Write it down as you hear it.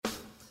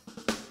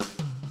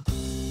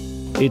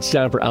It's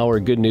time for our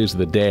Good News of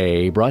the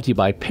Day, brought to you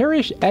by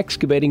Parrish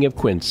Excavating of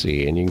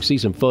Quincy. And you can see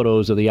some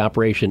photos of the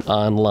operation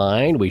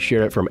online. We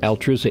shared it from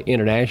Altrusa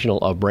International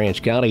of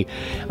Branch County.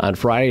 On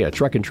Friday, a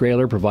truck and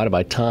trailer provided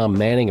by Tom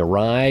Manning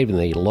arrived, and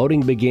the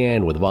loading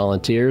began with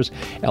volunteers,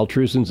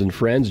 Altrusans, and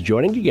friends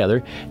joining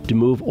together to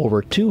move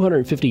over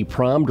 250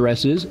 prom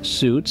dresses,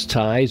 suits,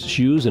 ties,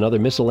 shoes, and other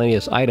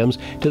miscellaneous items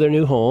to their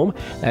new home.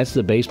 That's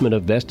the basement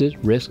of Vested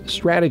Risk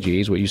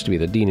Strategies, what used to be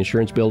the Dean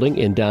Insurance Building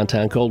in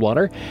downtown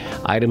Coldwater.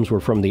 Items were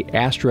from the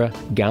Astra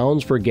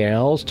Gowns for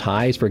Gals,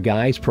 Ties for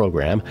Guys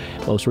program,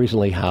 most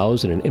recently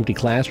housed in an empty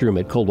classroom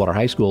at Coldwater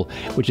High School,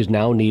 which is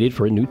now needed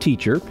for a new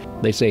teacher.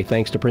 They say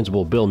thanks to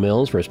Principal Bill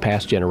Mills for his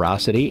past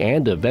generosity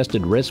and to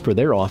Vested Risk for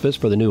their office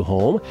for the new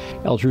home.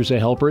 Altrusa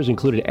helpers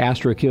included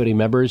Astra committee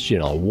members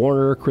Janelle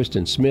Warner,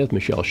 Kristen Smith,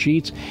 Michelle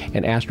Sheets,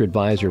 and Astra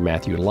advisor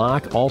Matthew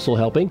Locke. Also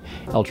helping,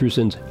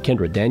 Altrusans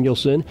Kendra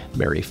Danielson,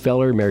 Mary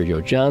Feller, Mary Jo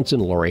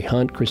Johnson, Lori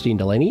Hunt, Christine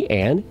Delaney,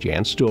 and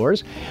Jan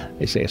Stores.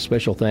 They say a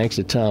special thanks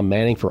to Tom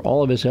Manning for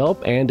all of his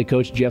help and to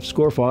Coach Jeff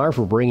Scorfar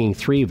for bringing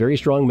 3 very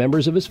strong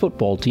members of his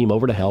football team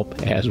over to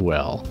help as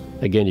well.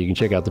 Again, you can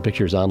check out the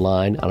pictures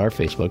online on our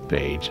Facebook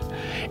page.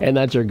 And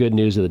that's our Good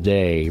News of the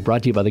Day,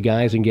 brought to you by the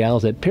guys and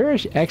gals at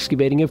Parrish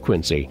Excavating of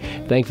Quincy.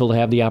 Thankful to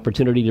have the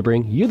opportunity to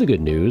bring you the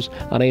good news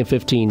on AM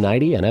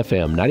 1590 and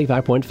FM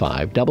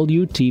 95.5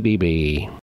 WTBB.